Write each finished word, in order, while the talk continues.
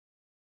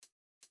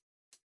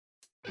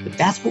But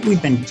that's what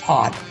we've been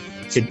taught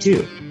to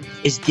do,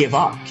 is give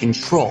up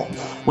control.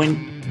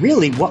 When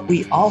really what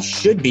we all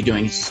should be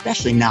doing,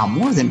 especially now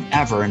more than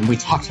ever, and we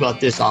talked about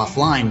this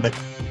offline, but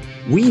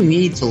we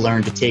need to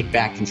learn to take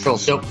back control.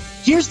 So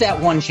here's that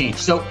one change.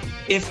 So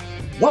if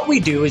what we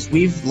do is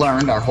we've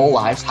learned our whole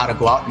lives how to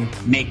go out and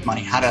make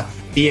money, how to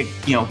be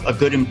a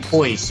good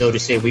employee, so to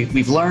say.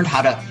 We've learned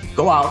how to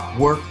go out,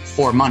 work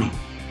for money.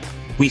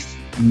 We've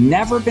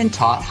never been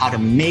taught how to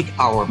make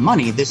our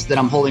money. This that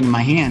I'm holding in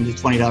my hand, the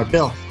 $20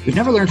 bill, we've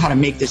never learned how to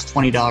make this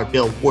 $20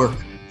 bill work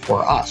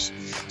for us.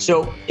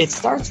 So it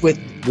starts with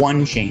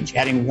one change,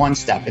 adding one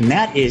step, and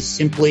that is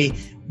simply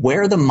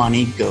where the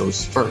money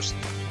goes first.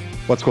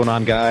 What's going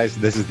on, guys?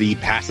 This is the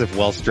Passive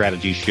Wealth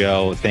Strategy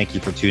Show. Thank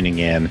you for tuning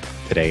in.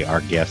 Today,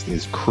 our guest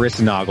is Chris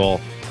Naugle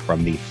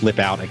from the Flip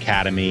Out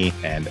Academy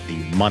and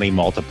the Money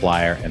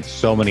Multiplier and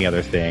so many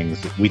other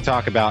things. We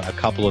talk about a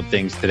couple of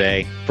things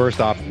today.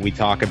 First off, we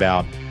talk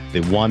about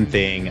the one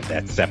thing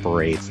that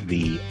separates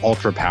the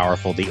ultra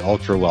powerful, the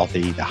ultra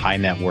wealthy, the high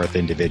net worth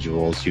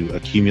individuals who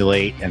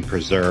accumulate and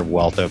preserve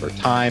wealth over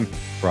time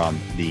from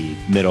the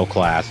middle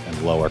class and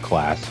lower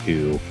class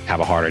who have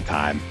a harder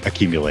time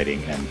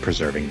accumulating and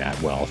preserving that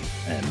wealth.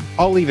 And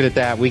I'll leave it at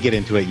that. We get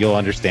into it. You'll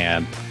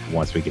understand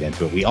once we get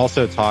into it. We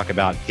also talk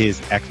about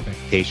his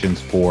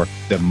expectations for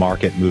the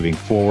market moving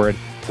forward,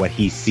 what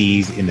he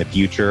sees in the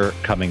future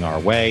coming our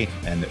way,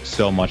 and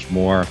so much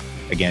more.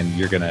 Again,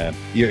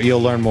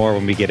 you'll learn more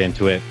when we get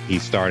into it.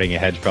 He's starting a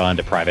hedge fund,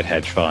 a private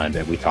hedge fund,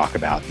 and we talk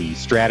about the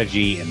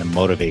strategy and the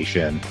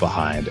motivation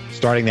behind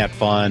starting that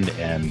fund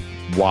and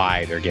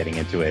why they're getting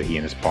into it, he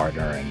and his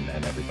partner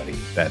and everybody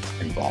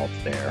that's involved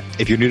there.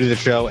 If you're new to the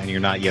show and you're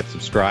not yet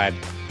subscribed,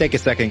 take a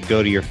second,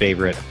 go to your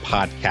favorite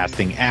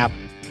podcasting app,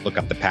 look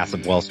up the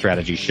Passive Wealth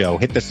Strategy Show,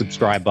 hit the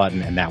subscribe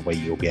button, and that way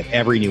you'll get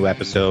every new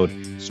episode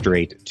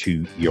straight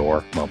to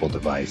your mobile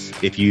device.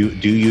 If you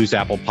do use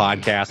Apple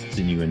Podcasts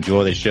and you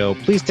enjoy the show,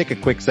 please take a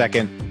quick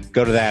second,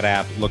 go to that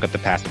app, look up the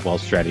Passive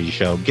Wealth Strategy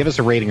Show, give us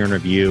a rating and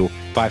review,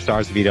 5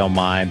 stars if you don't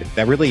mind.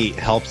 That really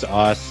helps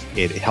us.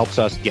 It helps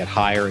us get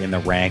higher in the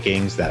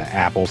rankings, that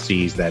Apple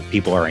sees that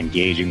people are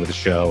engaging with the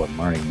show and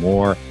learning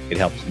more. It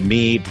helps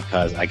me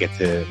because I get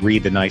to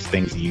read the nice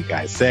things that you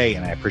guys say,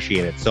 and I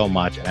appreciate it so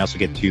much. And I also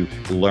get to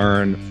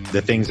learn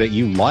the things that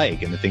you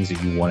like and the things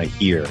that you want to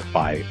hear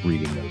by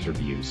reading those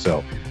reviews.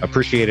 So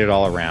appreciate it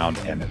all around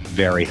and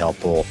very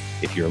helpful.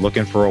 If you're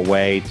looking for a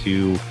way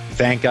to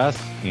thank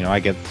us,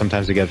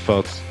 sometimes I get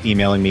folks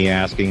emailing me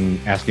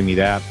asking me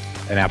that.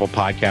 An Apple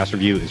Podcast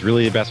review is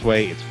really the best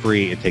way. It's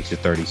free. It takes you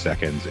 30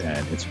 seconds,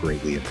 and it's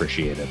greatly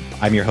appreciated.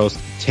 I'm your host,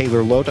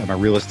 Taylor Loht. I'm a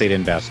real estate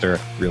investor,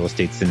 real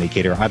estate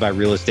syndicator. I buy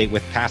real estate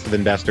with passive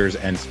investors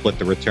and split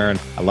the return.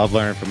 I love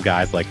learning from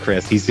guys like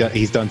Chris. He's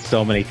done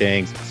so many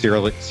things.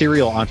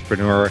 Serial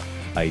entrepreneur.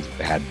 He's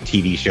had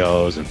TV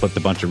shows and flipped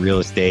a bunch of real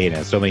estate and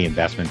has so many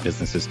investment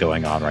businesses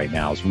going on right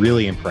now. It's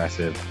really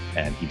impressive,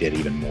 and he did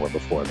even more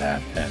before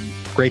that. And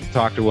great to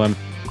talk to him,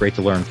 great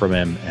to learn from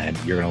him, and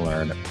you're going to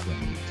learn from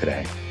him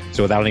today.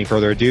 So without any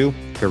further ado,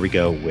 here we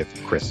go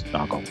with Chris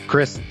Naugle.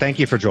 Chris, thank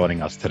you for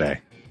joining us today.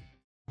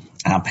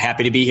 I'm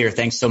happy to be here.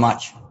 Thanks so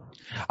much.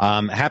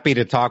 Happy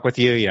to talk with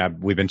you.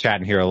 We've been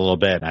chatting here a little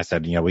bit, and I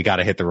said, we got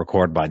to hit the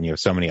record button. You have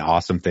so many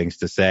awesome things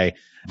to say.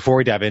 Before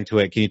we dive into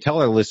it, can you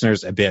tell our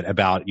listeners a bit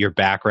about your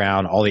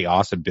background, all the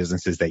awesome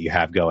businesses that you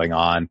have going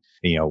on,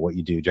 what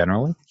you do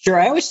generally? Sure.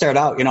 I always start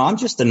out, I'm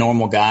just a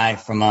normal guy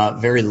from a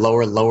very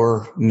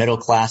lower middle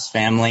class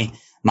family.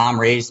 Mom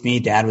raised me.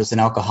 Dad was an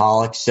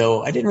alcoholic.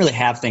 So I didn't really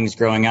have things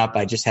growing up.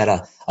 I just had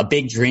a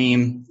big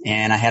dream,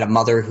 and I had a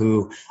mother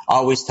who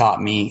always taught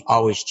me,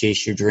 always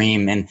chase your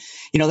dream. And,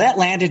 that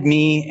landed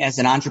me as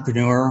an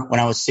entrepreneur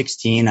when I was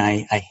 16.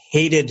 I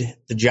hated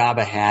the job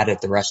I had at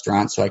the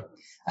restaurant. So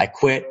I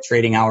quit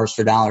trading hours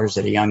for dollars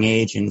at a young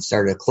age and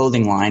started a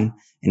clothing line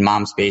in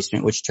Mom's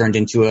basement, which turned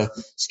into a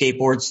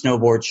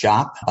snowboard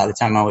shop by the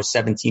time I was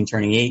 17,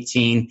 turning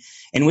 18,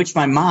 in which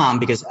my mom,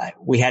 because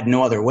we had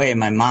no other way,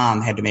 my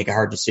mom had to make a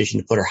hard decision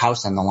to put her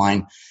house on the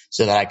line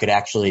so that I could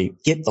actually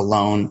get the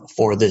loan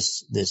for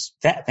this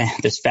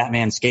fat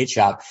man skate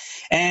shop.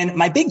 And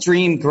my big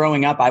dream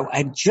growing up,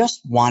 I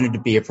just wanted to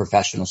be a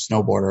professional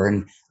snowboarder.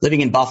 And living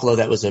in Buffalo,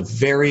 that was a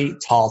very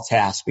tall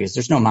task because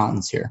there's no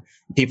mountains here.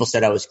 People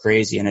said I was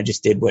crazy, and I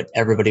just did what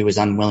everybody was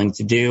unwilling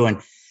to do.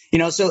 And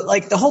so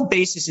the whole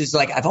basis is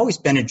I've always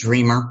been a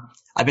dreamer.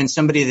 I've been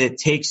somebody that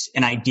takes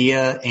an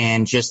idea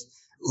and just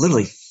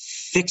literally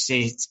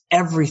fixates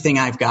everything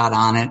I've got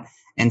on it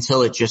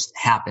until it just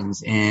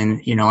happens.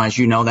 And, as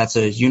that's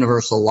a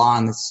universal law,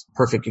 and that's a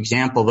perfect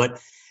example.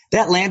 But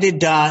that landed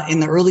in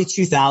the early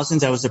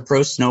 2000s. I was a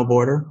pro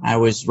snowboarder. I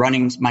was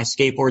running my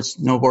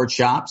snowboard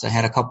shops. I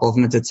had a couple of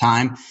them at the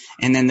time.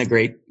 And then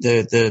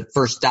the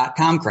first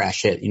 .com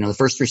crash hit, the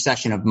first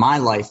recession of my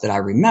life that I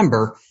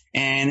remember.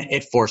 And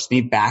it forced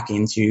me back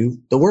into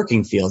the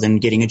working field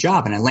and getting a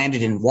job. And I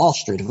landed in Wall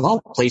Street, of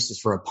all places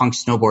for a punk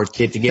snowboard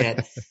kid to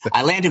get.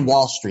 I landed in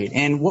Wall Street.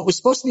 And what was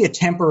supposed to be a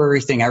temporary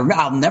thing,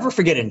 I'll never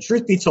forget it. And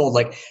truth be told,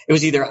 it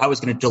was either I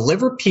was going to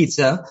deliver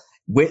pizza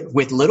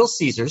with Little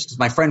Caesars, because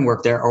my friend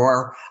worked there,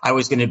 or I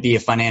was going to be a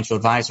financial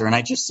advisor. And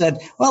I just said,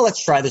 well,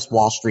 let's try this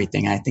Wall Street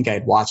thing. I think I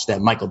had watched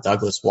that Michael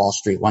Douglas Wall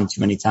Street one too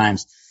many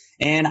times,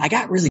 and I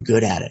got really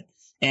good at it.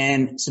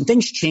 And some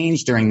things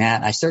changed during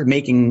that. I started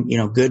making,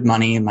 good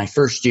money. In my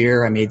first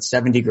year, I made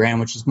 70 grand,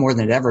 which is more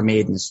than I'd ever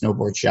made in the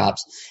snowboard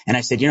shops. And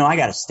I said, I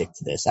got to stick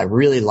to this. I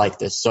really like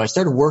this. So I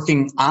started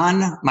working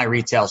on my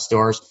retail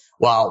stores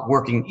while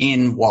working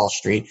in Wall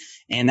Street.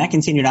 And that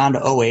continued on to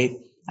 2008.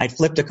 I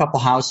flipped a couple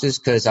houses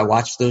because I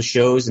watched those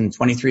shows in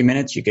 23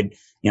 minutes. You could,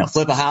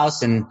 flip a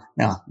house, and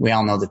we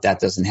all know that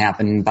doesn't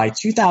happen. By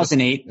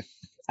 2008,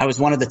 I was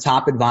one of the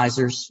top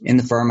advisors in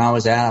the firm I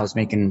was at. I was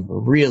making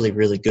really,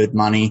 really good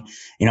money.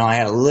 I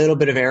had a little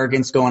bit of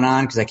arrogance going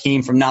on because I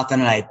came from nothing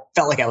and I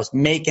felt like I was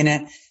making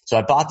it. So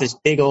I bought this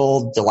big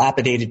old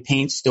dilapidated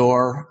paint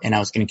store, and I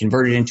was going to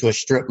convert it into a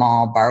strip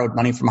mall, borrowed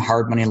money from a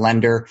hard money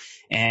lender.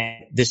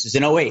 And this is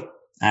in 2008.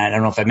 I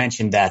don't know if I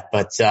mentioned that,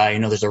 but,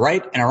 there's a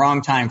right and a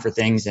wrong time for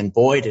things. And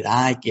boy, did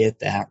I get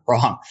that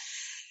wrong.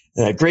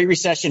 The Great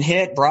Recession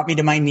hit, brought me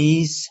to my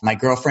knees. My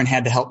girlfriend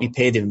had to help me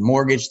pay the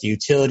mortgage, the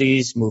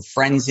utilities, move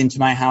friends into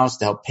my house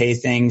to help pay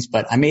things,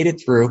 but I made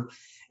it through.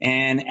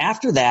 And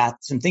after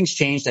that, some things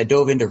changed. I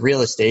dove into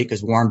real estate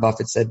because Warren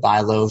Buffett said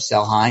buy low,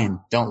 sell high, and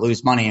don't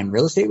lose money. And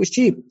real estate was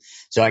cheap.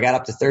 So I got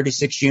up to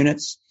 36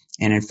 units,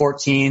 and in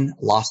 14,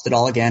 lost it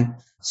all again.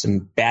 Some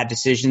bad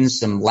decisions,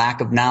 some lack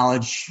of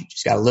knowledge,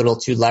 just got a little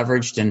too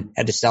leveraged and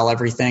had to sell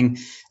everything.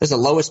 It was the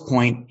lowest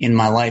point in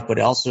my life, but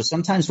also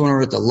sometimes when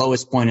we're at the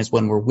lowest point is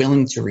when we're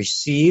willing to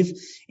receive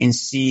and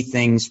see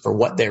things for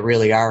what they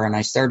really are. And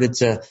I started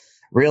to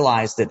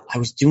realize that I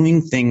was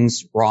doing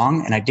things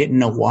wrong and I didn't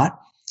know what.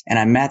 And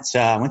I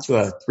went to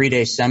a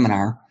 3-day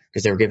seminar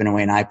because they were giving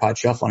away an iPod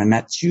shuffle, and I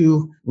met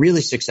two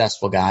really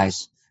successful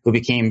guys who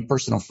became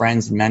personal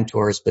friends and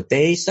mentors, but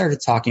they started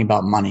talking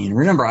about money. And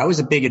remember, I was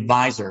a big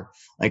advisor.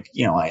 I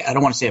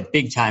don't want to say a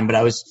big time, but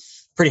I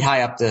was pretty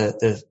high up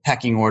the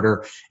pecking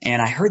order. And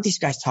I heard these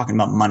guys talking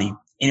about money,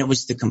 and it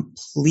was the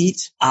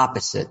complete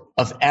opposite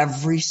of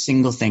every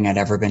single thing I'd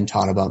ever been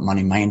taught about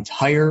money my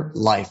entire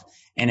life.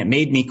 And it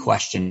made me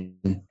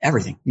question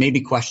everything. Made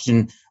me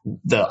question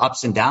the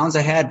ups and downs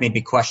I had, made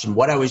me question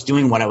what I was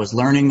doing, what I was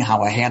learning,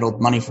 how I handled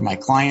money for my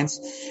clients.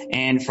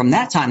 And from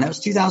that time, that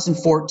was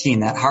 2014,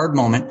 that hard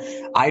moment,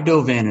 I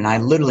dove in and I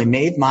literally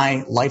made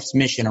my life's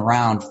mission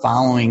around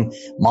following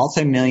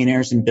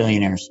multimillionaires and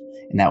billionaires.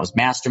 And that was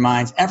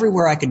masterminds.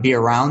 Everywhere I could be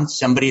around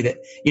somebody that,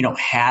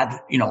 had,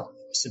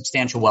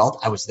 substantial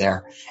wealth, I was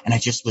there. And I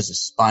just was a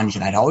sponge.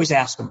 And I'd always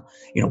ask them,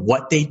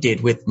 what they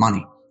did with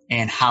money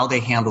and how they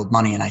handled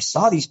money. And I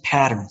saw these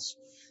patterns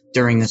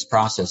during this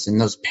process. And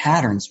those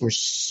patterns were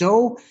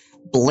so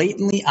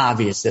blatantly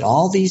obvious that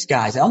all these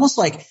guys, almost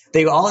like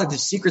they all had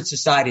this secret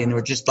society and they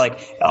were just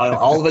like,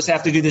 all of us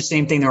have to do the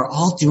same thing. They were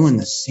all doing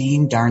the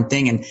same darn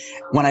thing. And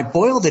when I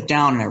boiled it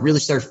down and I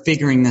really started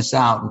figuring this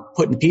out and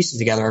putting pieces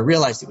together, I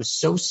realized it was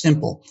so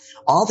simple.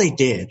 All they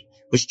did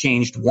was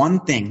changed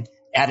one thing,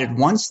 added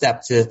one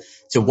step to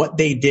what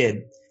they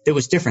did that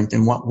was different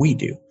than what we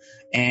do.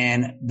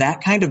 And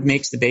that kind of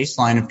makes the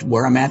baseline of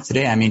where I'm at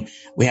today. I mean,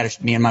 me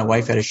and my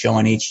wife had a show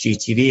on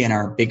HGTV in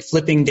our big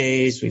flipping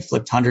days. We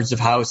flipped hundreds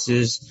of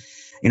houses.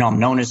 I'm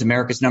known as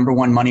America's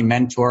 #1 money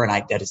mentor,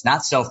 and that is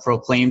not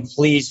self-proclaimed.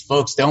 Please,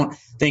 folks, don't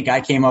think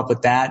I came up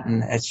with that.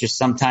 And it's just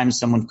sometimes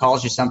someone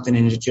calls you something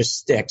and it just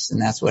sticks,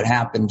 and that's what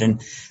happened. And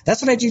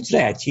that's what I do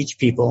today. I teach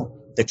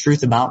people the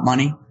truth about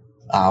money,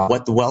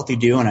 what the wealthy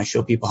do, and I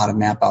show people how to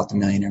map out the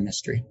millionaire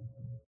mystery.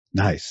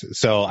 Nice.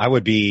 So I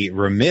would be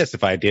remiss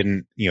if I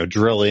didn't,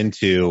 drill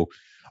into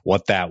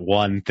what that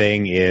one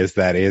thing is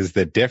that is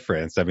the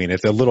difference. I mean,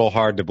 it's a little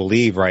hard to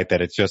believe, right,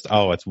 that it's just,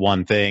 it's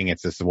one thing.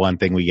 It's this one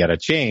thing we got to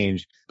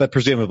change. But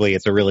presumably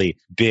it's a really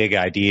big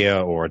idea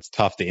or it's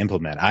tough to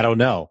implement. I don't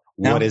know.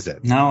 What is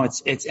it? No,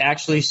 it's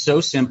actually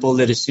so simple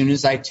that as soon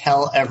as I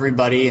tell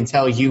everybody and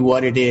tell you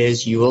what it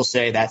is, you will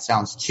say that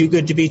sounds too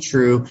good to be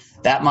true.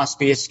 That must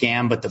be a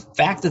scam. But the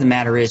fact of the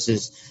matter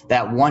is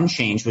that one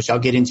change, which I'll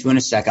get into in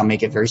a sec, I'll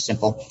make it very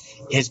simple,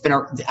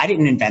 I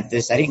didn't invent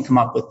this. I didn't come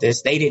up with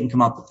this. They didn't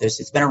come up with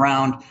this. It's been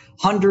around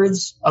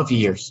hundreds of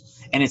years,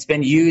 and it's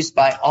been used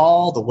by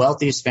all the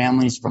wealthiest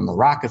families, from the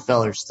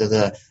Rockefellers to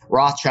the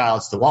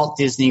Rothschilds to Walt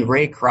Disney,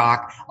 Ray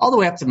Kroc, all the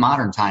way up to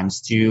modern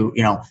times to,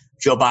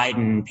 Joe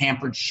Biden,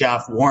 Pampered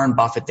Chef, Warren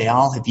Buffett. They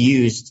all have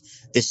used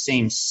this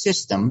same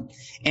system,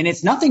 and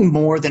it's nothing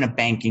more than a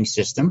banking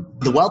system.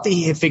 The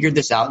wealthy have figured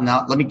this out.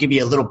 Now, let me give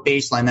you a little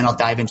baseline, then I'll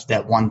dive into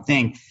that one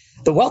thing.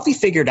 The wealthy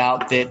figured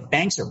out that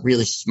banks are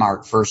really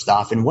smart, first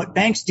off, and what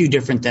banks do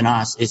different than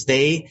us is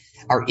they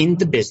are in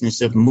the business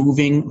of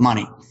moving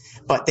money.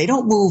 But they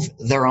don't move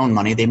their own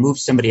money. They move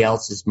somebody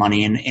else's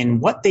money.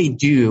 And what they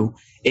do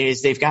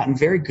is they've gotten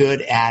very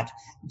good at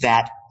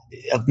that,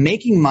 of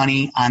making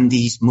money on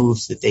these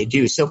moves that they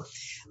do. So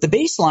the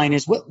baseline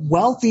is what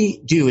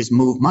wealthy do is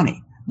move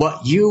money.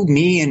 What you,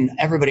 me, and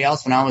everybody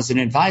else when I was an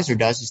advisor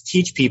does is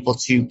teach people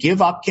to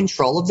give up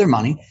control of their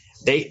money.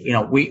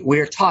 We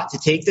are taught to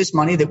take this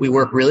money that we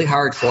work really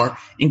hard for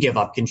and give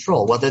up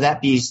control, whether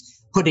that be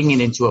putting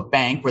it into a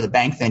bank where the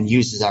bank then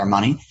uses our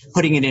money,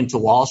 putting it into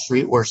Wall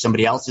Street where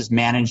somebody else is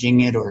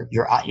managing it, or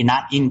you're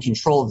not in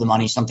control of the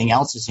money, something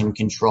else is in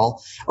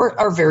control,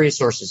 or various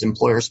sources,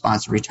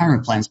 employer-sponsored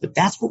retirement plans. But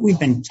that's what we've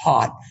been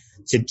taught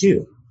to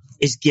do,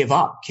 is give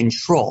up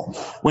control,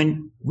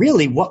 when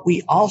really what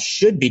we all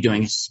should be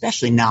doing,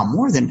 especially now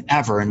more than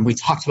ever, and we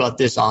talked about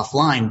this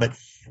offline, but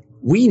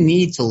we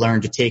need to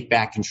learn to take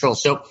back control.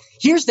 So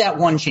here's that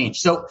one change.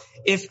 So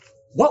if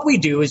what we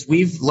do is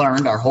we've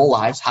learned our whole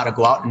lives how to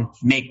go out and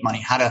make money,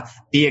 how to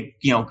be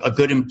a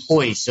good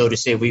employee, so to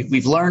say.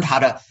 We've learned how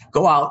to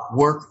go out,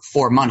 work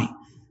for money.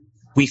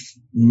 We've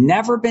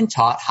never been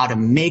taught how to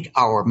make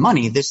our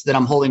money, this that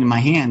I'm holding in my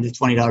hand, the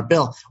 $20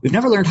 bill. We've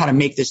never learned how to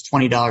make this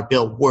 $20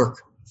 bill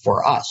work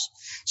for us.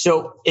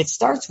 So it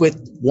starts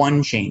with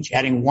one change,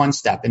 adding one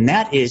step, and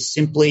that is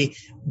simply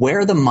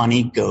where the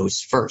money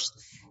goes first.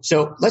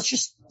 So let's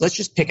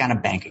just pick on a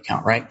bank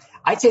account, right?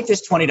 I take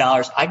this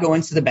 $20, I go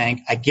into the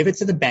bank, I give it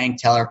to the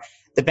bank teller.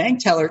 The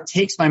bank teller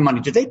takes my money.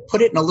 Do they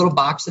put it in a little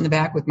box in the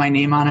back with my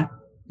name on it?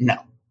 No.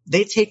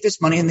 They take this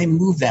money and they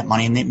move that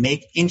money and they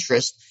make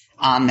interest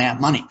on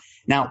that money.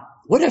 Now,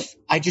 what if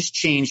I just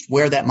changed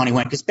where that money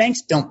went? Because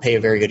banks don't pay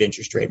a very good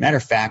interest rate. Matter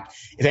of fact,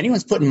 if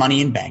anyone's putting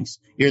money in banks,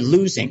 you're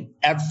losing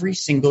every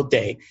single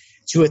day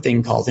to a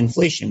thing called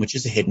inflation, which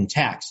is a hidden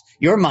tax.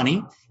 Your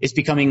money is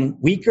becoming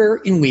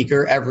weaker and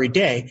weaker every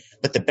day,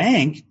 but the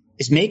bank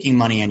is making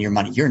money on your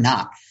money. You're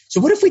not. So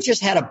what if we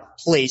just had a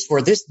place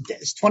where this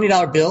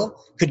 $20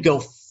 bill could go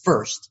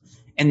first,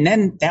 and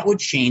then that would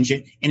change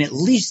it and at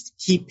least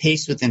keep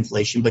pace with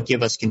inflation, but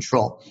give us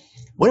control?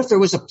 What if there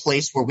was a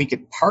place where we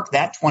could park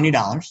that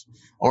 $20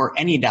 or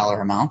any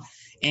dollar amount,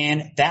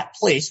 and that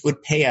place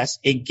would pay us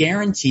a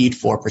guaranteed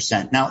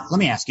 4%? Now, let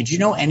me ask you, do you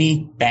know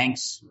any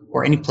banks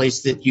or any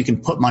place that you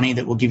can put money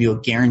that will give you a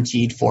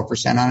guaranteed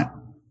 4% on it?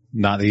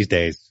 Not these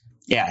days.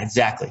 Yeah,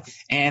 exactly.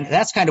 And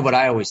that's kind of what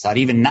I always thought,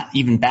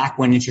 even back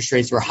when interest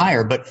rates were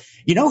higher. But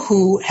you know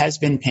who has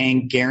been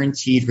paying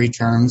guaranteed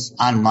returns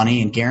on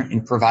money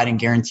and providing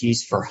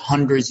guarantees for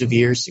hundreds of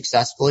years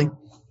successfully?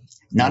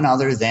 None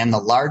other than the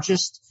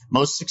largest,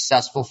 most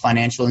successful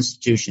financial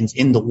institutions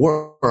in the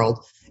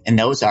world, and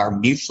those are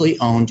mutually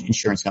owned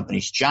insurance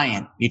companies,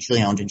 giant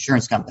mutually owned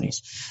insurance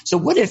companies. So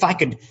what if I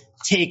could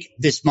take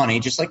this money,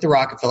 just like the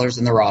Rockefellers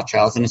and the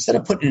Rothschilds, and instead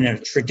of putting it in a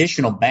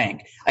traditional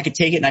bank, I could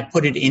take it and I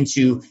put it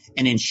into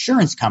an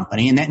insurance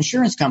company, and that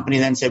insurance company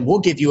then said, we'll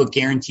give you a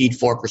guaranteed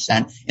 4%,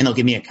 and they'll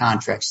give me a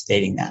contract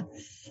stating that.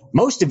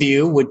 Most of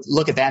you would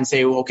look at that and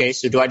say, well, okay,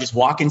 so do I just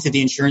walk into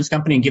the insurance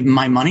company and give them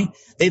my money?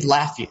 They'd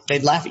laugh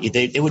at you.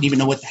 They wouldn't even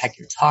know what the heck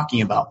you're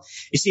talking about.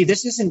 You see,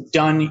 this isn't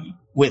done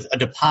with a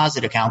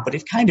deposit account, but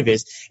it kind of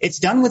is. It's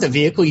done with a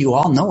vehicle you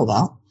all know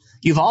about,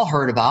 you've all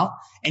heard about,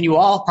 and you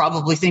all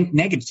probably think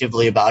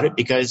negatively about it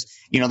because,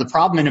 the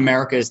problem in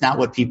America is not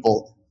what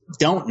people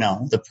don't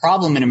know. The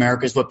problem in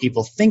America is what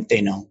people think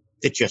they know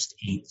that just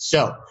ain't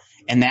so.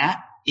 And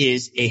that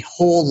is a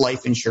whole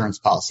life insurance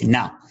policy.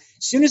 Now,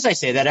 as soon as I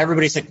say that,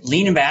 everybody's like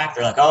leaning back.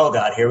 They're like, oh,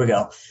 God, here we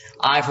go.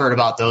 I've heard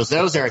about those.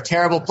 Those are a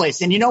terrible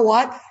place. And you know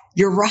what?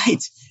 You're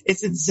right.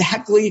 It's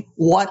exactly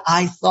what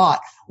I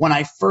thought when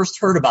I first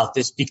heard about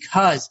this,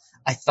 because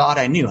I thought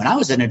I knew. And I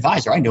was an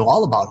advisor. I knew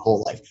all about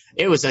whole life.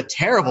 It was a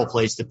terrible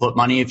place to put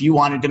money if you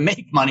wanted to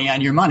make money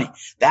on your money.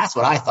 That's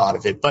what I thought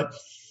of it. But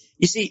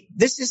you see,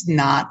 this is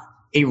not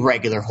a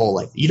regular whole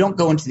life. You don't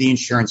go into the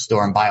insurance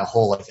store and buy a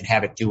whole life and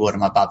have it do what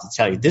I'm about to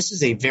tell you. This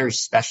is a very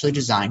specially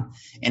designed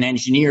and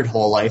engineered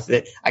whole life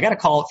that I got to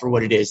call it for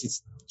what it is.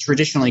 It's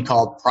traditionally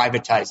called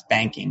privatized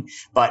banking,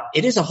 but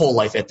it is a whole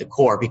life at the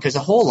core, because a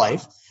whole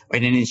life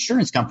and an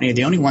insurance company are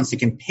the only ones that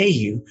can pay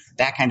you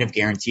that kind of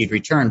guaranteed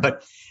return.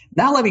 But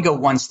now let me go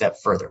one step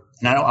further.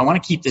 And I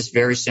want to keep this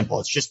very simple.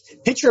 It's just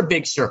picture a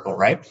big circle,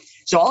 right?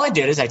 So all I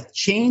did is I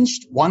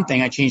changed one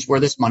thing. I changed where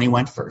this money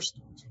went first.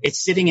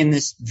 It's sitting in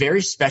this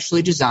very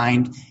specially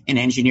designed and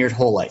engineered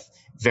whole life,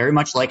 very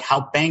much like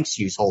how banks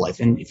use whole life.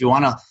 And if you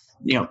want to,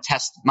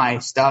 test my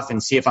stuff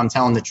and see if I'm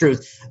telling the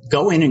truth,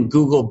 go in and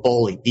Google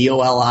BOLI,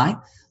 B-O-L-I.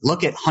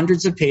 Look at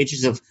hundreds of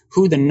pages of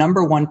who the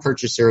number one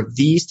purchaser of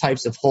these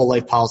types of whole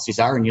life policies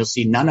are, and you'll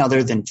see none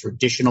other than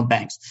traditional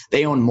banks.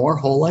 They own more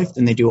whole life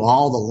than they do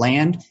all the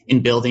land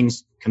and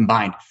buildings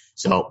combined.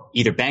 So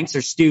either banks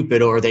are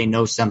stupid or they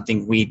know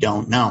something we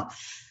don't know.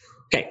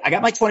 Okay, I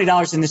got my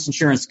 $20 in this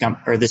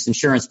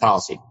insurance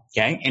policy,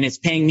 okay, and it's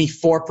paying me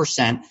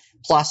 4%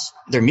 plus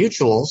their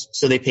mutuals,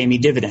 so they pay me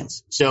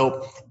dividends.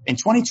 So in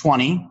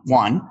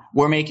 2021,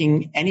 we're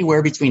making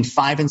anywhere between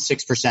 5 and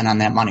 6% on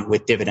that money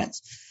with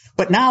dividends.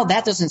 But now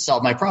that doesn't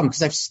solve my problem,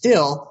 because I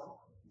still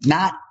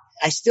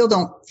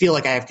don't feel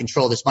like I have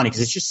control of this money,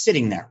 because it's just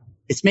sitting there.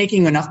 It's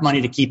making enough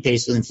money to keep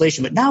pace with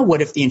inflation. But now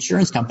what if the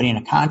insurance company in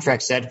a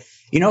contract said,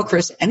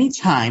 Chris,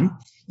 anytime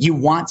you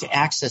want to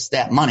access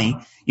that money,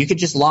 you could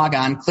just log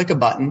on, click a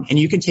button, and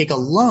you can take a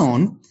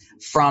loan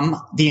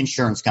from the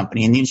insurance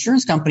company. And the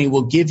insurance company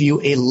will give you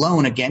a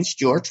loan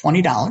against your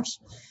 $20.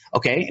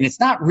 Okay. And it's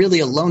not really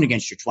a loan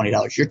against your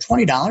 $20. Your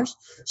 $20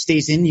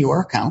 stays in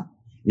your account,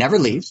 never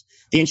leaves.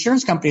 The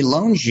insurance company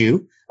loans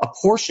you a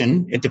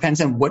portion, it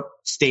depends on what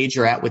stage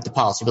you're at with the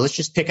policy, but let's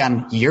just pick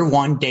on year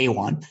one, day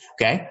one.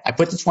 Okay. I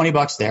put the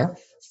 $20 there.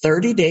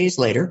 30 days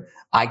later,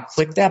 I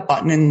click that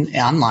button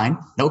online,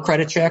 no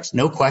credit checks,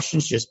 no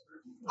questions, just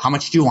how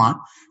much do you want?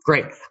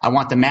 Great. I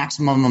want the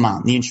maximum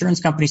amount. The insurance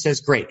company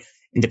says, great.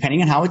 And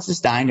depending on how it's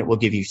designed, it will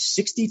give you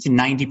 60 to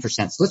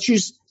 90%. So let's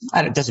use,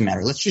 it doesn't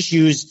matter. Let's just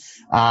use,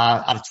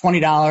 out of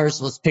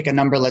 $20, let's pick a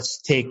number.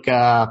 Let's take,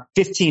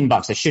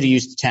 $15. I should have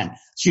used 10.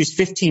 Let's use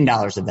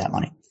 $15 of that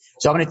money.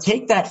 So I'm going to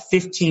take that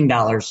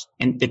 $15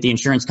 that the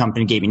insurance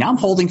company gave me. Now I'm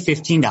holding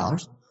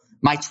 $15.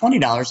 My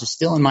 $20 is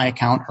still in my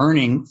account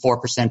earning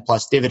 4%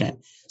 plus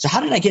dividend. So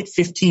how did I get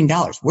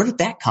 $15? Where did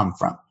that come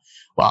from?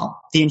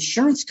 Well, the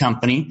insurance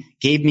company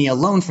gave me a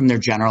loan from their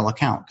general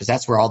account because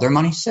that's where all their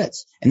money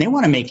sits. And they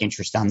want to make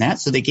interest on that.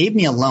 So they gave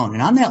me a loan.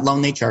 And on that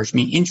loan, they charged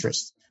me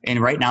interest. And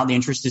right now, the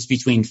interest is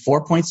between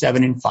 4.7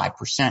 and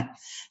 5%.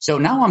 So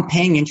now I'm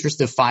paying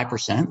interest of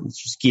 5%.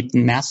 Let's just keep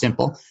the math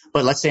simple.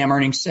 But let's say I'm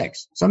earning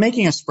 6. So I'm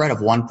making a spread of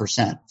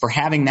 1% for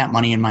having that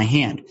money in my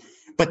hand.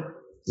 But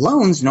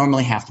loans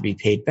normally have to be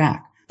paid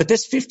back. But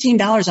this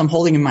 $15 I'm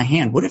holding in my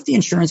hand, what if the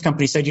insurance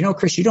company said,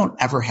 Chris, you don't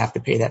ever have to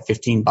pay that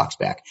 $15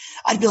 back?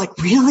 I'd be like,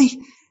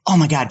 really? Oh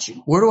my God,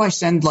 where do I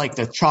send like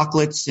the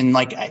chocolates and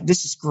like,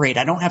 this is great.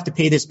 I don't have to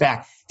pay this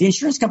back. The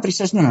insurance company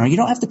says, no, you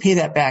don't have to pay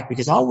that back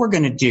because all we're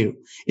going to do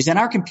is in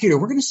our computer,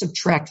 we're going to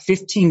subtract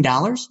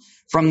 $15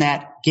 from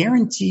that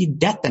guaranteed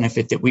death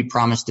benefit that we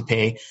promised to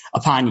pay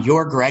upon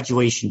your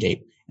graduation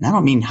date. And I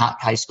don't mean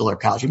high school or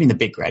college. I mean the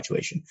big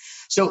graduation.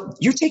 So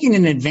you're taking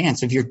an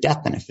advance of your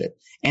death benefit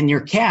and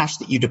your cash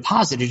that you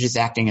deposited is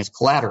acting as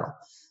collateral.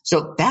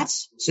 So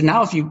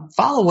now if you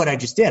follow what I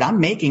just did, I'm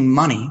making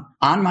money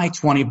on my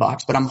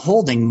 $20, but I'm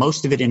holding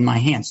most of it in my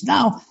hands.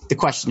 Now the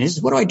question is,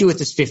 what do I do with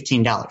this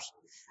 $15?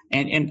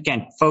 And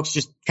again, folks,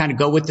 just kind of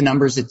go with the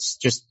numbers. It's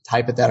just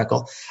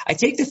hypothetical. I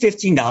take the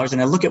 $15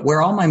 and I look at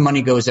where all my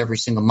money goes every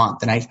single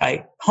month. And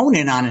I hone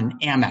in on an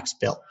Amex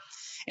bill.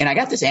 And I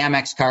got this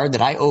Amex card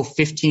that I owe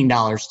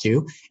 $15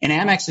 to, and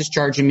Amex is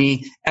charging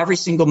me every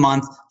single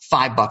month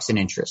 $5 in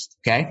interest.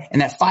 Okay.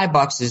 And that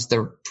 $5 is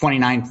the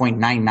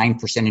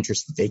 29.99%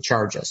 interest that they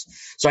charge us.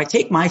 So I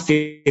take my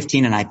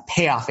 15 and I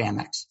pay off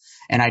Amex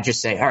and I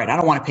just say, all right, I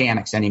don't want to pay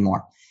Amex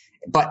anymore.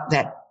 But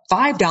that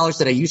 $5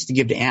 that I used to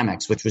give to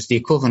Amex, which was the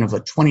equivalent of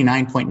a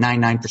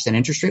 29.99%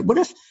 interest rate, what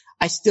if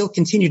I still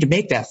continue to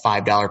make that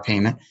 $5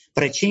 payment,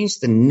 but I change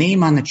the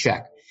name on the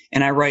check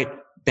and I write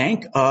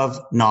Bank of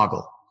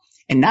Naugle.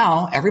 And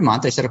now every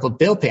month I set up a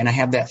bill pay and I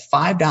have that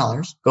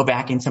 $5 go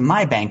back into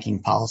my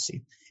banking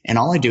policy. And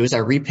all I do is I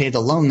repay the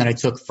loan that I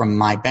took from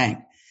my bank.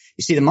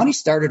 You see, the money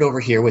started over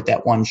here with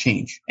that one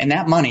change. And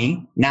that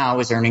money now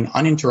is earning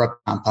uninterrupted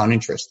compound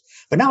interest.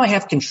 But now I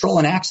have control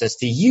and access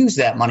to use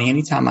that money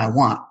anytime I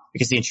want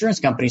because the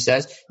insurance company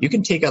says you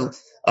can take a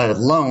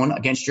loan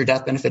against your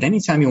death benefit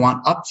anytime you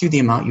want up to the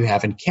amount you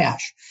have in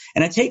cash.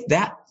 And I take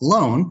that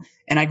loan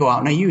and I go out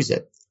and I use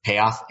it. Pay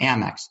off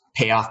Amex,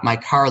 pay off my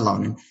car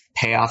loan, and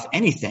pay off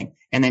anything,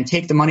 and then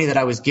take the money that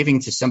I was giving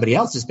to somebody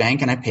else's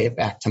bank and I pay it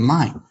back to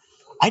mine.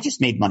 I just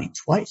made money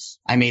twice.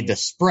 I made the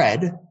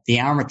spread, the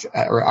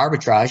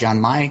arbitrage on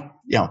my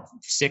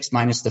 6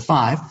 minus the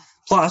 5,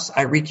 plus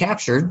I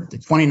recaptured the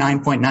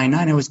 29.99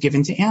 I was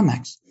given to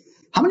Amex.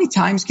 How many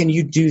times can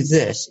you do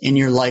this in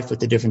your life with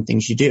the different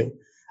things you do?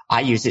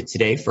 I use it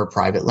today for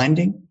private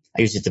lending.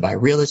 I use it to buy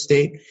real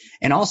estate.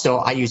 And also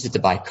I use it to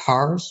buy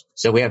cars.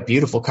 So we have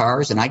beautiful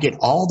cars and I get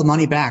all the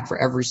money back for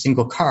every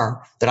single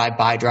car that I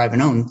buy, drive,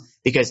 and own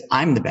because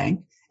I'm the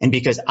bank and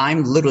because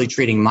I'm literally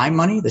treating my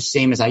money the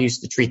same as I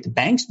used to treat the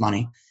bank's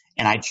money.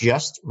 And I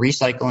just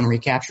recycle and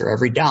recapture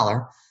every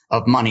dollar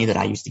of money that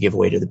I used to give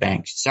away to the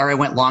bank. Sorry I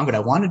went long, but I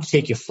wanted to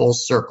take you full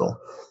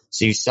circle.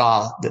 So you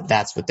saw that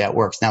that's what that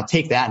works. Now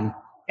take that and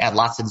add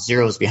lots of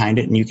zeros behind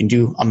it and you can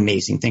do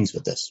amazing things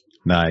with this.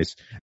 Nice.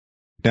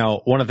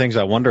 Now, one of the things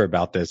I wonder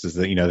about this is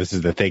that, this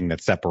is the thing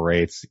that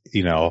separates,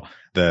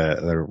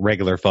 the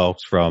regular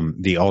folks from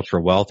the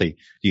ultra wealthy.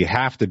 You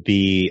have to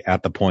be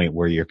at the point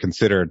where you're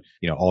considered,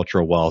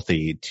 ultra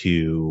wealthy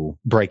to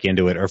break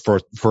into it or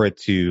for it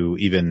to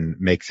even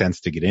make sense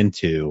to get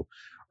into.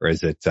 Or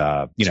is it,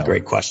 That's a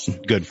great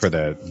question. Good for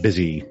the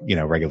busy,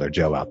 regular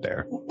Joe out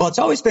there? Well, it's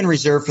always been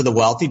reserved for the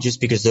wealthy just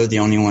because they're the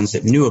only ones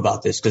that knew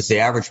about this because the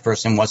average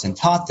person wasn't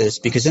taught this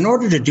because in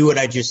order to do what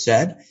I just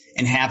said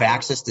and have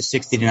access to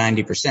 60 to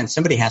 90%,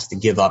 somebody has to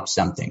give up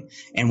something.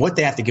 And what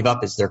they have to give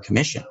up is their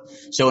commission.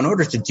 So in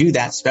order to do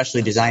that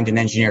specially designed and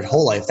engineered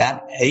whole life,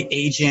 that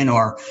agent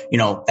or,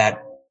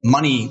 that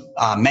money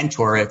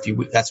mentor,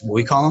 that's what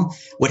we call them,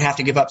 would have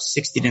to give up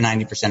 60 to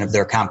 90% of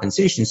their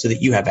compensation so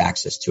that you have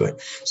access to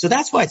it. So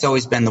that's why it's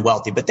always been the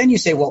wealthy. But then you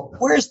say, well,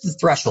 where's the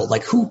threshold?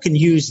 Like who can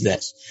use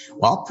this?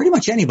 Well, pretty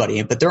much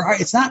anybody, but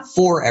it's not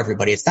for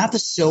everybody. It's not the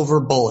silver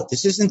bullet.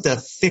 This isn't the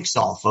fix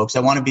all, folks. I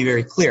want to be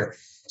very clear.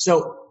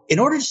 So in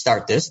order to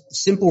start this,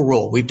 simple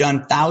rule, we've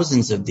done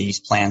thousands of these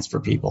plans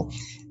for people.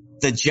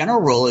 The general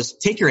rule is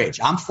take your age.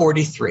 I'm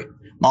 43.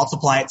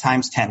 multiply it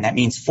times 10. That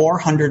means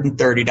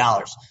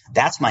 $430.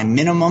 That's my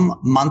minimum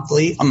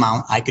monthly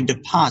amount I could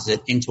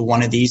deposit into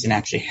one of these and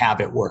actually have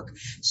it work.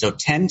 So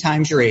 10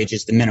 times your age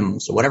is the minimum.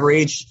 So whatever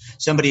age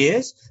somebody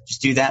is,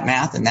 just do that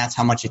math, and that's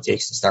how much it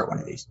takes to start one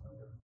of these.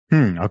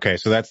 Okay,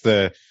 so that's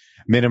the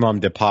minimum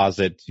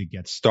deposit to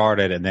get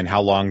started, and then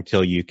how long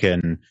till you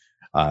can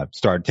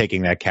start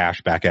taking that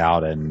cash back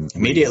out and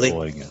immediately.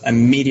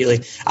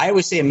 I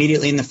always say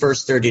immediately in the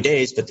first 30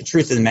 days, but the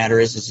truth of the matter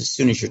is as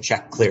soon as your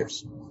check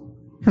clears.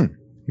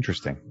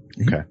 Interesting.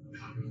 Okay.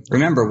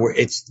 Remember,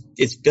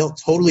 it's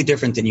built totally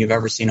different than you've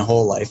ever seen a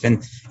whole life.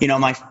 And,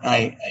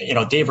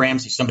 Dave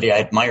Ramsey, somebody I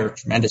admire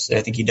tremendously.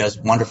 I think he does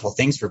wonderful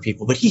things for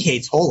people, but he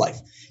hates whole life.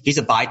 He's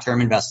a buy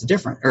term, invest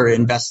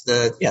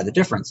the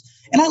difference.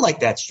 And I like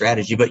that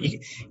strategy, but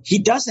he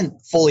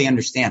doesn't fully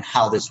understand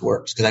how this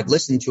works, because I've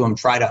listened to him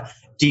try to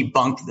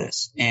debunk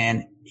this,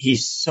 and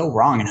he's so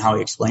wrong in how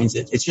he explains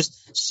it. It's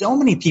just so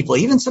many people,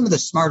 even some of the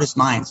smartest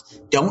minds,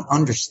 don't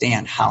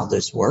understand how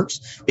this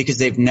works because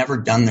they've never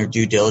done their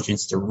due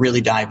diligence to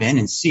really dive in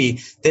and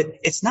see that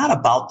it's not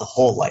about the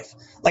whole life.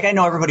 Like, I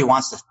know everybody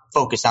wants to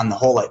focus on the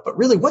whole life, but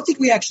really, what did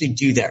we actually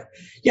do there?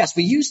 Yes,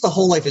 we used the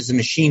whole life as a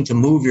machine to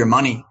move your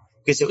money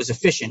because it was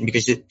efficient,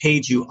 because it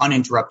paid you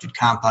uninterrupted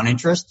compound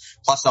interest,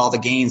 plus all the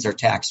gains are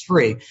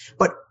tax-free.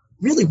 But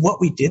really what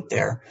we did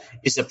there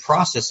is a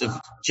process of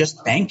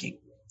just banking.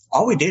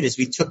 All we did is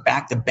we took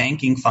back the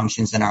banking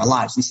functions in our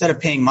lives. Instead of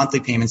paying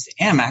monthly payments to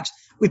Amex,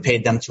 we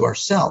paid them to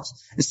ourselves.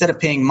 Instead of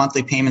paying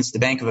monthly payments to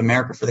Bank of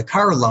America for the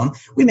car loan,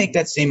 we make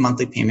that same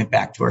monthly payment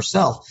back to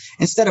ourselves.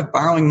 Instead of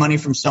borrowing money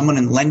from someone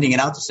and lending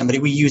it out to somebody,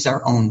 we use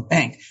our own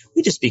bank.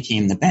 We just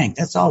became the bank.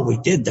 That's all we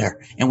did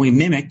there. And we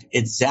mimicked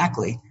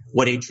exactly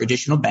what a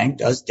traditional bank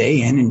does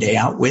day in and day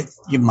out with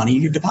your money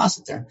you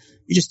deposit there.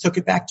 You just took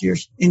it back to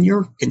in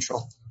your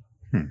control.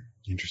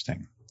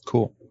 Interesting.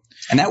 Cool.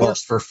 And that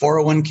works for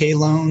 401k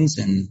loans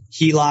and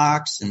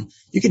HELOCs, and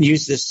you can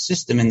use this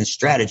system and this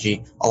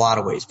strategy a lot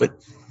of ways. But,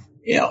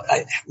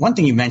 one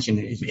thing you mentioned,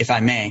 if I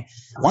may,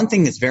 one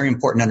thing that's very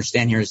important to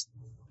understand here is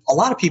a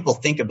lot of people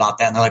think about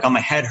that and they're like, oh, my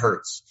head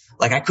hurts.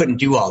 Like, I couldn't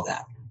do all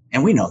that.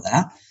 And we know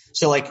that.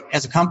 So like,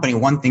 as a company,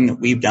 one thing that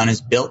we've done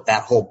is built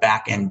that whole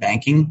back end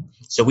banking.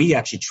 So we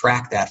actually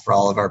track that for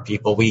all of our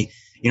people. We,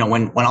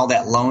 when all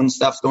that loan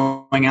stuff's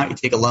going out, you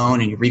take a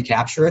loan and you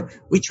recapture it.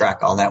 We track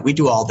all that. We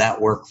do all that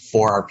work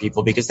for our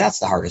people because that's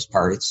the hardest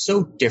part. It's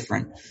so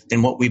different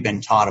than what we've been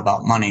taught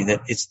about money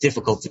that it's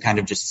difficult to kind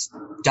of just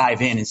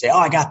dive in and say, oh,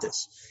 I got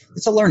this.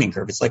 It's a learning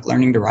curve. It's like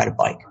learning to ride a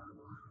bike.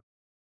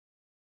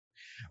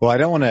 Well, I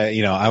don't want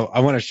to, I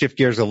want to shift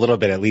gears a little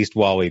bit, at least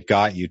while we've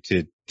got you,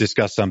 to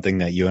discuss something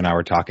that you and I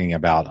were talking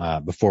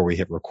about before we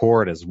hit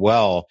record as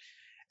well.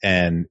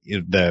 And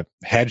the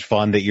hedge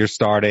fund that you're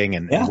starting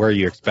and where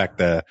you expect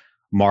the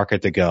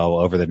market to go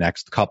over the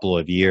next couple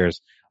of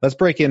years. Let's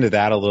break into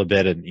that a little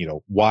bit and,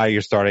 why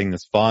you're starting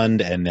this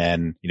fund and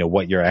then,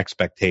 what your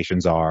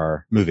expectations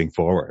are moving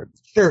forward.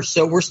 Sure.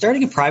 So we're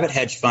starting a private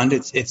hedge fund.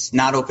 It's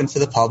not open to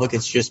the public.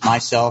 It's just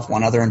myself,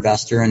 one other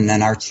investor, and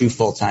then our 2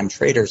 full-time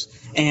traders.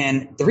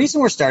 And the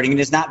reason we're starting it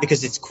is not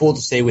because it's cool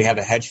to say we have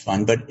a hedge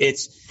fund, but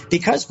it's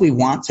because we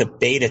want to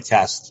beta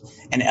test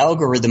an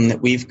algorithm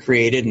that we've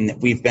created and that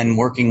we've been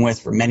working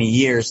with for many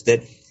years.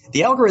 That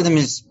the algorithm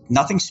is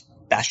nothing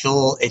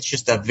special. It's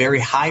just a very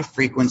high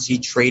frequency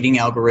trading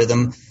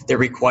algorithm that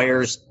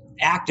requires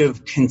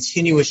active,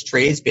 continuous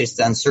trades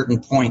based on certain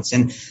points.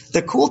 And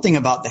the cool thing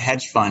about the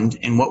hedge fund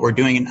and what we're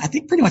doing, and I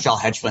think pretty much all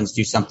hedge funds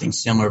do something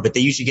similar, but they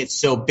usually get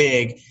so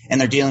big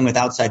and they're dealing with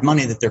outside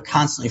money that they're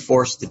constantly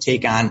forced to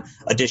take on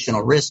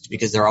additional risks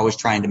because they're always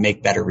trying to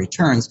make better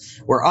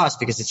returns. Where us,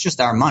 because it's just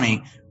our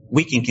money,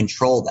 we can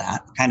control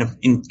that. Kind of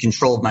in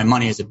control of my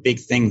money is a big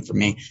thing for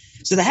me.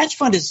 So the hedge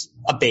fund is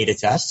a beta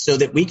test so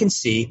that we can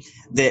see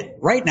that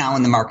right now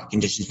in the market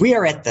conditions, we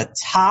are at the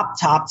top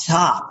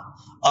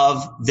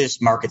of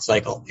this market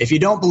cycle. If you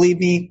don't believe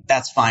me,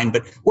 that's fine,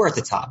 but we're at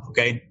the top,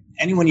 okay?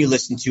 Anyone you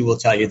listen to will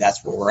tell you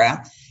that's where we're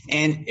at.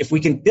 And if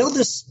we can build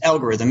this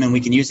algorithm and we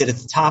can use it at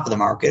the top of the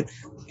market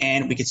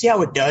and we can see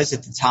how it does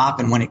at the top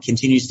and when it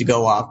continues to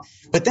go up,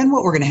 but then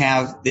what we're going to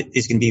have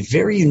is going to be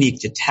very unique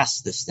to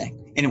test this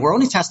thing. And we're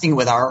only testing it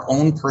with our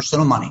own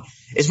personal money,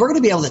 is we're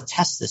going to be able to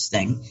test this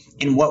thing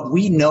in what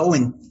we know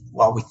and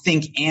we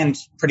think and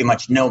pretty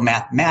much know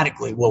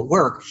mathematically will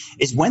work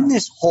is when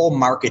this whole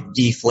market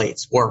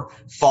deflates or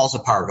falls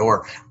apart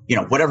or,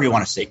 whatever you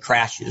want to say,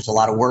 crashes, there's a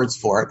lot of words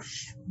for it,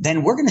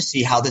 then we're going to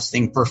see how this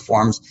thing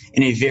performs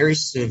in a very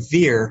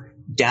severe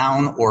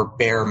down or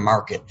bear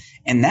market.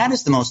 And that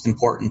is the most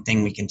important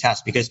thing we can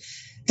test because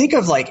think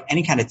of like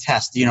any kind of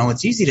test,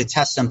 it's easy to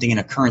test something in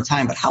a current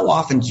time, but how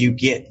often do you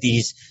get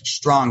these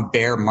strong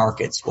bear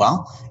markets?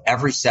 Well,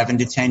 every 7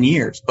 to 10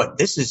 years, but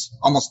this is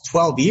almost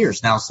 12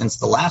 years now since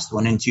the last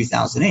one in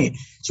 2008.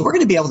 So we're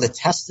going to be able to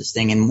test this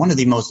thing in one of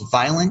the most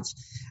violent,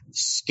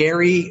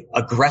 scary,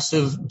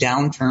 aggressive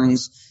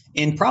downturns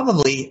in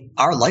probably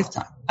our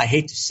lifetime. I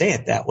hate to say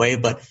it that way,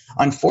 but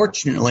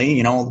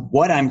unfortunately,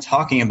 what I'm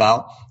talking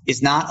about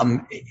is not, I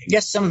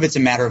guess some of it's a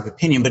matter of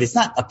opinion, but it's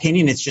not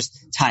opinion. It's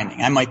just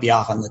timing. I might be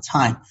off on the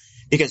time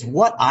because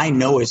what I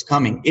know is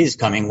coming,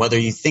 whether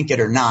you think it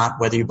or not,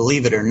 whether you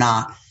believe it or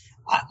not.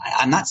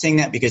 I'm not saying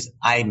that because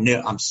I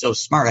know I'm so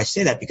smart. I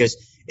say that because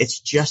it's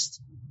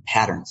just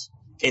patterns.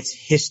 It's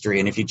history.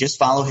 And if you just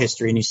follow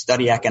history and you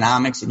study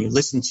economics and you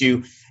listen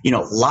to,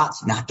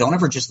 lots, now don't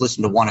ever just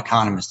listen to one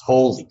economist.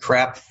 Holy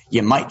crap.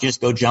 You might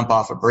just go jump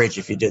off a bridge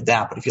if you did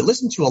that. But if you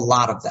listen to a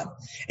lot of them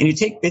and you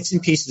take bits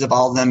and pieces of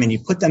all of them and you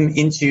put them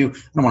into, I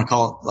don't want to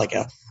call it like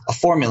a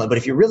formula, but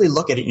if you really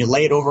look at it and you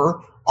lay it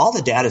over, all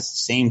the data is the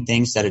same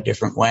thing said a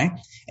different way.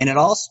 And it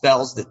all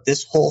spells that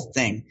this whole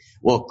thing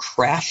will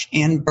crash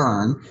and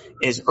burn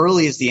as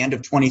early as the end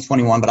of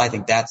 2021. But I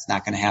think that's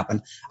not going to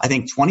happen. I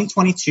think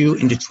 2022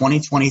 into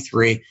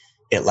 2023,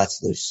 it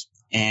lets loose.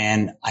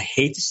 And I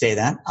hate to say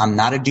that. I'm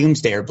not a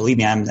doomsdayer. Believe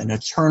me, I'm an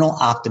eternal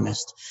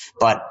optimist.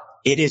 But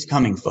it is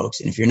coming,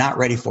 folks. And if you're not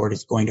ready for it,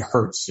 it's going to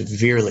hurt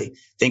severely.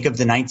 Think of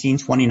the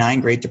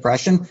 1929 Great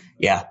Depression.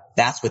 Yeah,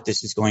 that's what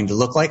this is going to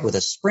look like, with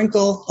a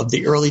sprinkle of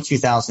the early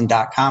 2000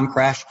 .com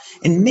crash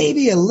and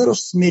maybe a little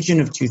smidgen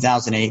of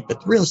 2008,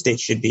 but the real estate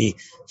should be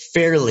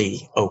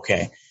fairly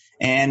okay.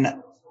 And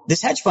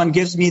this hedge fund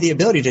gives me the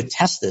ability to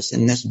test this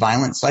in this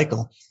violent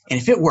cycle. And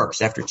if it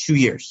works after 2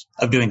 years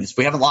of doing this,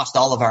 we haven't lost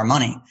all of our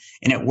money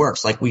and it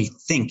works like we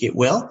think it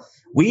will,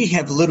 we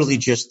have literally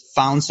just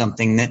found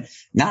something that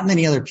not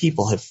many other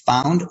people have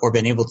found or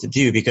been able to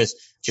do, because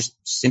just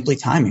simply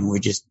timing. We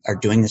just are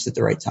doing this at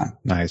the right time.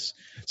 Nice.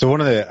 So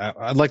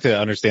I'd like to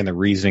understand the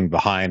reasoning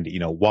behind,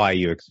 why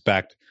you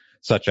expect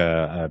such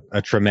a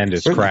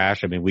tremendous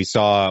crash. I mean, we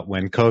saw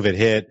when COVID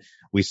hit,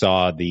 we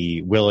saw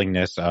the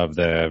willingness of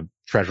the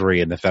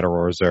Treasury and the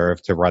Federal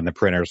Reserve to run the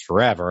printers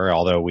forever,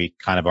 although we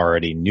kind of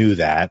already knew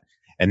that,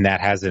 and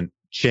that hasn't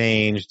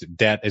changed.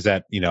 Debt is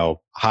at,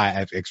 high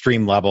at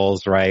extreme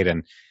levels, right?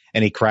 And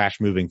any crash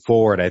moving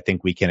forward, I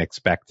think we can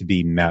expect to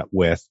be met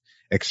with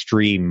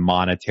extreme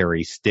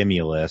monetary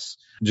stimulus.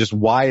 Just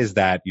why is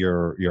that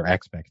your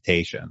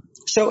expectation?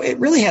 So it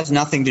really has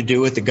nothing to do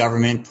with the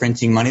government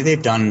printing money.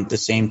 They've done the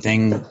same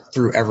thing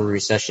through every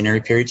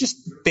recessionary period,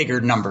 just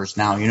bigger numbers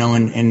now,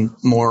 and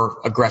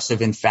more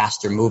aggressive and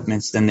faster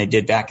movements than they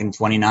did back in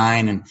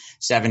 29 and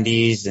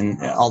 70s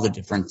and all the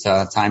different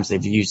times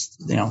they've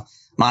used,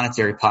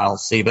 monetary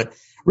policy. But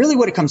really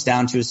what it comes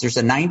down to is there's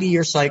a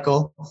 90-year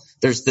cycle,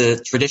 there's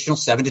the traditional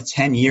 7 to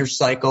 10-year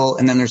cycle,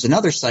 and then there's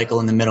another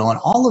cycle in the middle. And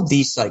all of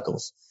these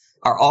cycles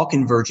are all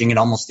converging at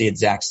almost the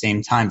exact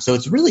same time. So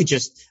it's really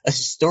just a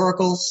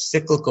historical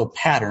cyclical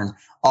pattern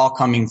all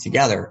coming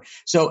together.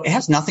 So it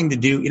has nothing to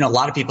do, a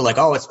lot of people are like,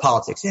 oh, it's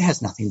politics. It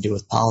has nothing to do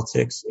with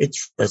politics. It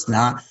does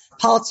not.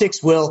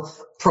 Politics will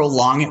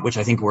prolong it, which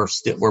I think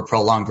we're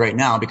prolonged right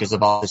now because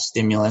of all the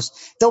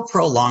stimulus. They'll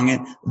prolong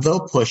it.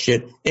 They'll push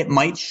it. It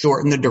might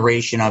shorten the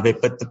duration of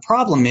it. But the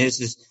problem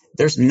is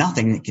there's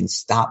nothing that can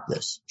stop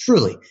this.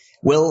 Truly.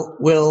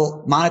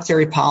 Will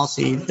monetary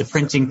policy, the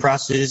printing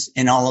presses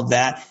and all of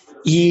that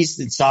ease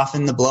and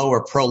soften the blow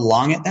or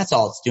prolong it? That's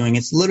all it's doing.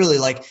 It's literally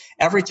like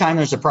every time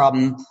there's a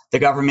problem, the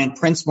government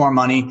prints more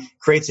money,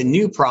 creates a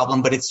new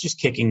problem, but it's just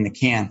kicking the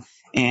can.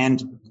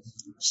 And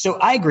so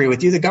I agree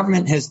with you. The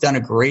government has done a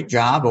great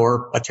job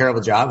or a terrible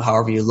job,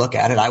 however you look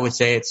at it. I would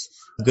say it's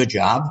a good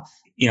job,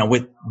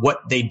 with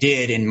what they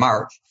did in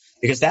March,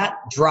 because that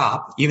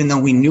drop, even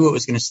though we knew it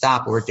was going to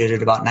stop where it did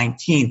at about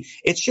 19,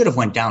 it should have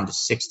went down to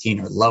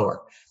 16 or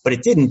lower, but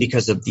it didn't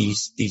because of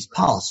these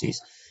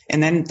policies.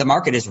 And then the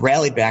market has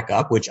rallied back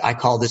up, which I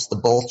call this the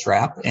bull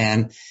trap.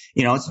 And,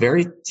 it's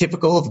very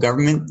typical of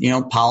government,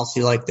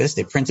 policy like this.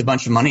 They print a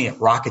bunch of money, it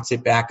rockets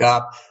it back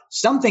up.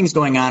 Some things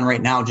going on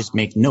right now just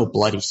make no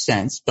bloody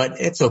sense, but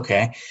it's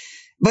okay.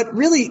 But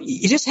really,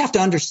 you just have to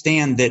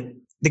understand that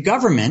the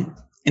government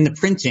and the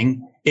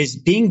printing is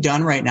being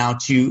done right now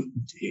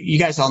you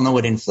guys all know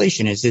what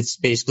inflation is. It's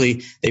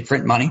basically they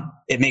print money.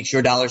 It makes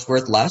your dollar's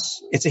worth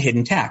less. It's a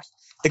hidden tax.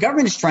 The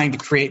government is trying to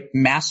create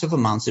massive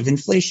amounts of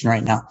inflation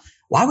right now.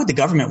 Why would the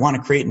government want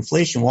to create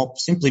inflation? Well,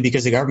 simply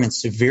because the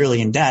government's severely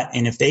in debt.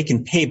 And if they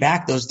can pay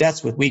back those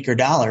debts with weaker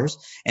dollars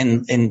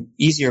and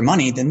easier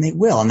money, then they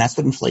will. And that's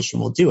what inflation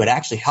will do. It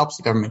actually helps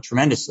the government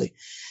tremendously.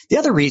 The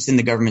other reason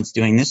the government's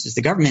doing this is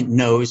the government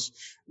knows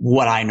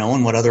what I know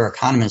and what other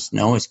economists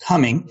know is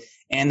coming.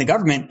 And the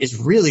government is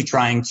really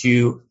trying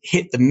to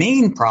hit the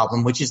main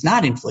problem, which is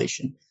not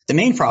inflation. The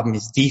main problem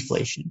is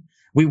deflation.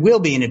 We will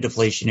be in a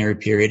deflationary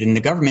period, and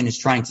the government is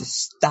trying to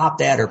stop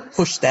that or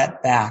push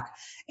that back.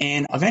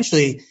 And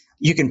eventually,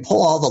 you can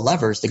pull all the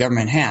levers the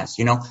government has.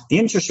 The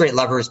interest rate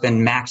lever has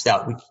been maxed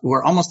out.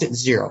 We're almost at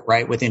zero,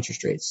 right, with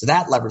interest rates. So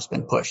that lever's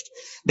been pushed.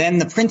 Then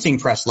the printing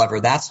press lever,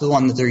 that's the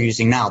one that they're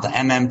using now, the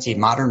MMT,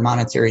 modern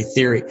monetary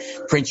theory.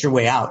 Print your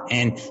way out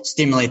and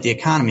stimulate the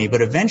economy.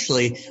 But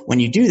eventually, when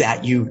you do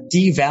that, you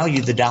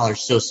devalue the dollar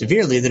so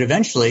severely that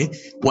eventually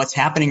what's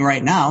happening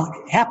right now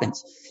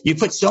happens. You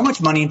put so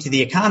much money into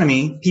the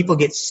economy, people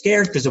get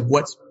scared because of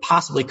what's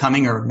possibly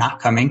coming or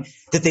not coming,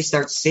 that they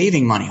start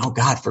saving money. Oh,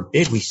 God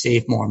forbid we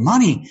save more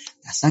money.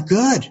 That's not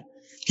good.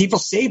 People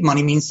save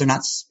money means they're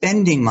not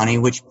spending money,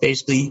 which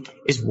basically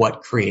is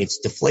what creates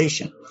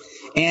deflation.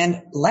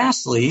 And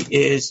lastly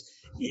is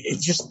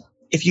just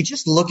if you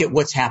just look at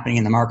what's happening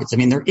in the markets, I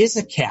mean, there is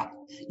a cap.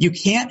 You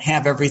can't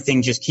have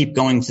everything just keep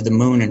going to the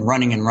moon and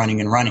running and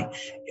running and running.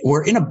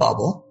 We're in a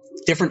bubble.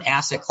 Different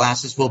asset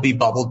classes will be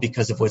bubbled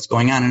because of what's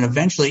going on. And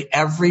eventually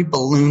every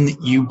balloon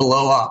that you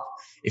blow up,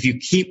 if you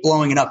keep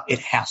blowing it up, it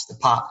has to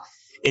pop.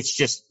 It's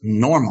just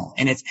normal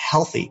and it's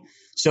healthy.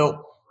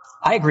 So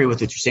I agree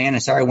with what you're saying. I'm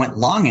sorry I went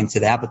long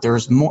into that, but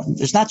there's more.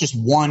 There's not just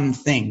one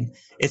thing.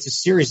 It's a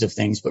series of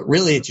things, but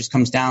really it just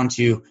comes down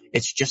to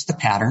it's just a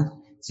pattern.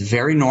 It's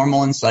very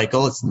normal in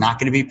cycle. It's not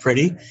going to be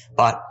pretty,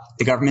 but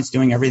the government's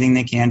doing everything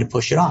they can to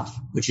push it off,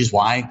 which is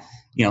why,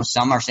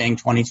 some are saying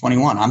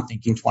 2021. I'm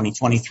thinking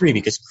 2023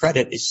 because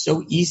credit is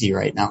so easy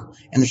right now.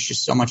 And there's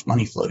just so much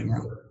money floating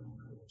around.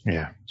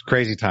 Yeah. It's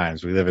crazy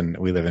times. We live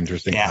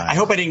interesting times. I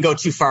hope I didn't go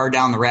too far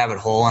down the rabbit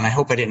hole, and I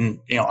hope I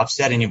didn't,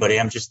 upset anybody.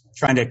 I'm just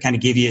trying to kind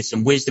of give you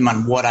some wisdom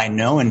on what I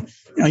know, and,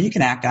 you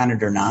can act on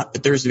it or not,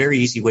 but there's very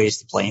easy ways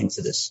to play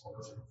into this.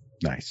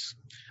 Nice.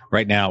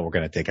 Right now, we're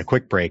going to take a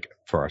quick break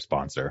for our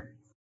sponsor.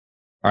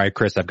 All right,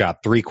 Chris, I've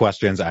got 3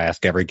 questions I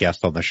ask every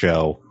guest on the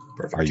show.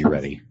 Perfect. Are you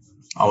ready?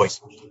 Always.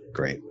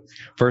 Great.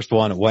 First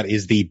one, what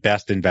is the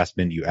best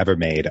investment you ever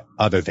made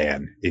other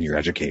than in your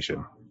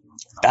education?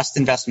 Best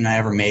investment I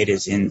ever made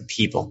is in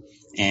people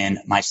and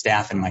my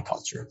staff and my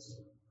culture.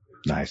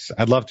 Nice.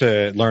 I'd love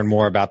to learn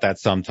more about that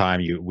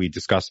sometime. We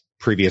discussed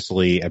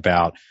previously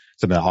about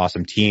some of the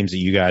awesome teams that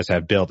you guys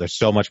have built. There's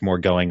so much more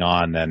going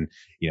on than,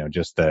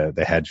 just the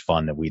hedge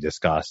fund that we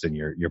discussed and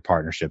your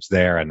partnerships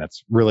there. And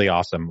that's really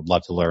awesome. I'd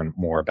love to learn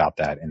more about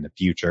that in the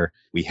future.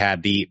 We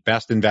had the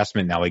best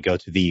investment. Now we go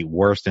to the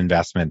worst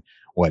investment.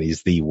 What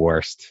is the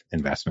worst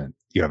investment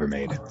you ever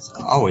made?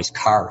 Always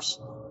cars.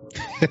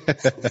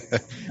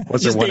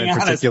 Was there one in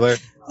particular?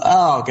 Honest.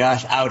 Oh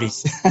gosh,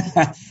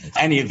 Audis.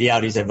 Any of the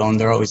Audis I've owned,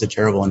 they're always a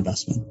terrible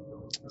investment.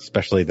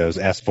 Especially those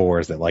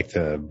S4s that like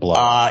to blow.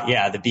 Don't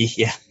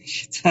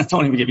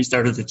even get me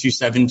started with the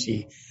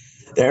 27T.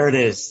 There it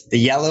is. The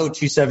yellow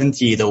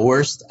 27T, the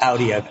worst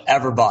Audi I've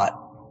ever bought.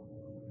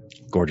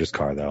 Gorgeous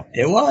car though.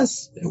 It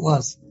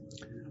was.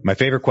 My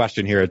favorite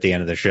question here at the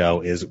end of the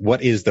show is,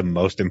 what is the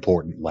most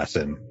important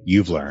lesson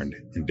you've learned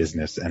in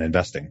business and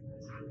investing?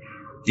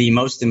 The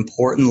most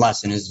important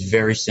lesson is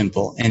very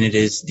simple, and it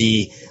is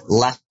the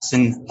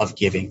lesson of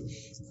giving.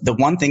 The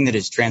one thing that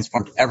has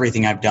transformed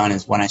everything I've done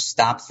is when I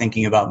stopped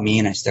thinking about me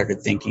and I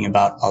started thinking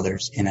about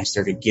others, and I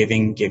started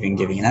giving.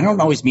 And I don't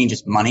always mean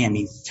just money. I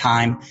mean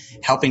time,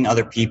 helping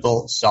other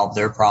people solve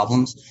their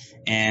problems.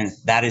 And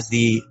that is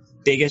the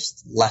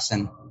biggest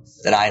lesson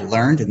that I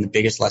learned and the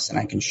biggest lesson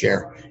I can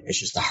share. It's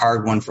just a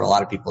hard one for a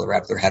lot of people to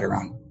wrap their head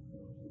around.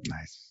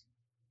 Nice.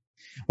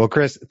 Well,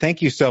 Chris,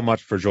 thank you so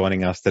much for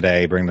joining us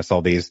today, bringing us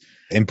all these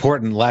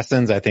important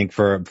lessons, I think,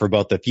 for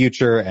both the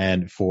future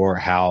and for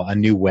how a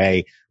new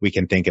way we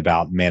can think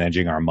about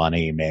managing our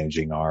money,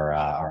 managing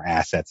our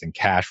assets and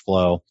cash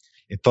flow.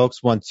 If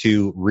folks want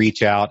to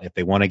reach out, if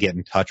they want to get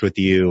in touch with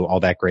you,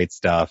 all that great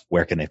stuff,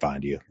 where can they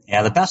find you?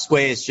 Yeah, the best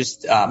way is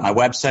just my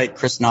website,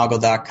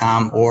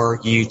 chrisnagel.com, or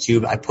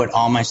YouTube. I put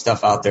all my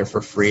stuff out there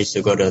for free.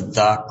 So go to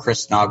The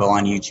Chris Nagel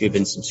on YouTube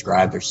and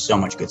subscribe. There's so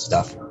much good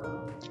stuff.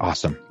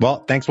 Awesome.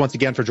 Well, thanks once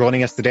again for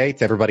joining us today.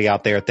 To everybody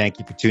out there, thank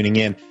you for tuning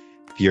in.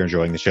 If you're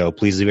enjoying the show,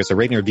 please leave us a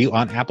rating and review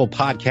on Apple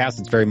Podcasts.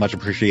 It's very much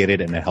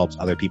appreciated, and it helps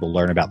other people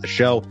learn about the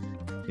show.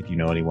 If you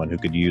know anyone who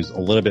could use a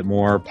little bit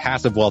more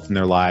passive wealth in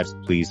their lives,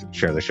 please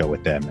share the show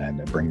with them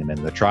and bring them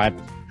into the tribe.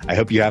 I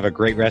hope you have a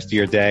great rest of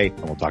your day,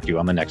 and we'll talk to you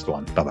on the next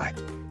one.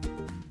 Bye-bye.